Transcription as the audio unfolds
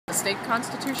The state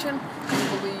constitution.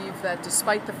 We believe that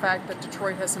despite the fact that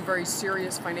Detroit has some very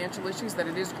serious financial issues that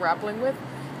it is grappling with,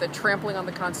 that trampling on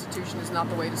the Constitution is not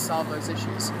the way to solve those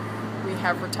issues. We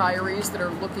have retirees that are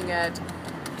looking at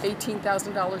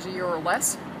 $18,000 a year or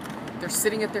less. They're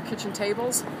sitting at their kitchen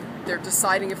tables. They're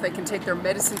deciding if they can take their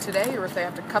medicine today or if they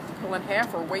have to cut the pill in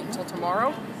half or wait until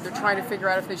tomorrow. They're trying to figure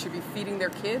out if they should be feeding their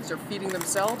kids or feeding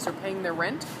themselves or paying their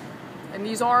rent. And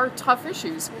these are tough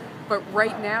issues, but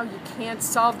right now you can't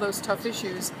solve those tough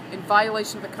issues in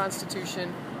violation of the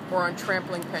Constitution or on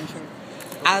trampling pension.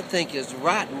 I think it's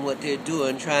rotten what they're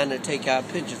doing, trying to take our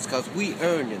pensions, because we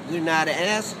earned it. We're not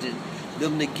asking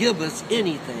them to give us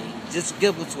anything. Just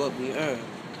give us what we earn.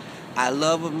 I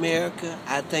love America.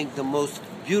 I think the most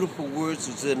beautiful words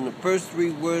is in the first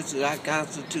three words of our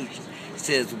Constitution. It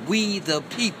says, we the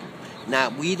people.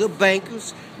 Not we the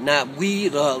bankers, not we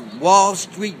the Wall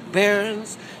Street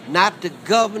barons, not the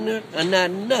governor, and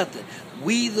not nothing.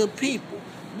 We the people.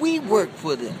 We work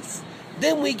for this.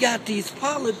 Then we got these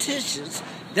politicians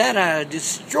that are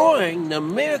destroying the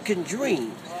American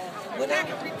dream.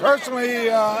 Personally,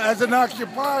 as an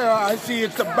occupier, I see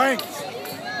it's the banks.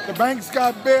 The banks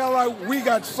got bailout, we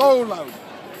got sold out.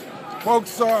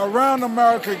 Folks around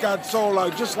America got sold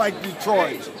out, just like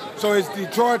Detroit. So it's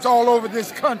Detroit's all over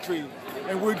this country,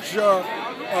 in which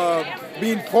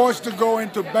being forced to go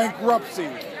into bankruptcy,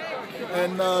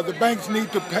 and the banks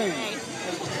need to pay.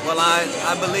 Well,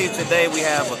 I believe today we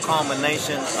have a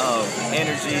culmination of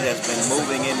energy that's been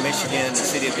moving in Michigan and the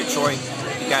city of Detroit.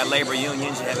 You got labor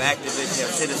unions, you have activists, you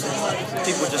have citizens.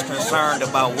 People are just concerned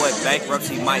about what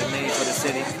bankruptcy might mean for the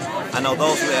city. I know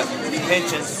those who have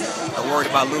pensions are worried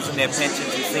about losing their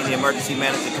pensions. We've seen the emergency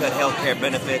manager cut health care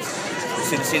benefits. We've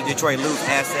seen the city of Detroit lose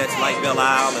assets like Belle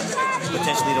Isle and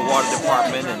potentially the water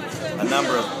department and a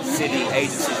number of city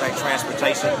agencies like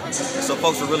transportation. And so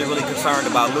folks are really, really concerned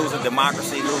about losing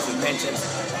democracy, losing pensions,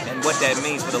 and what that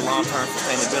means for the long-term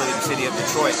sustainability of the city of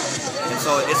Detroit. And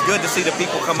so it's good to see the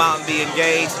people come out and be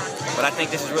engaged, but I think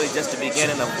this is really just the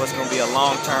beginning of what's going to be a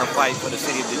long-term fight for the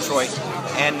city of Detroit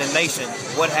and the nation.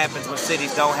 What happens when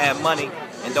cities don't have money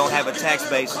and don't have a tax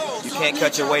base? You can't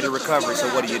cut your way to recovery, so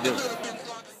what do you do?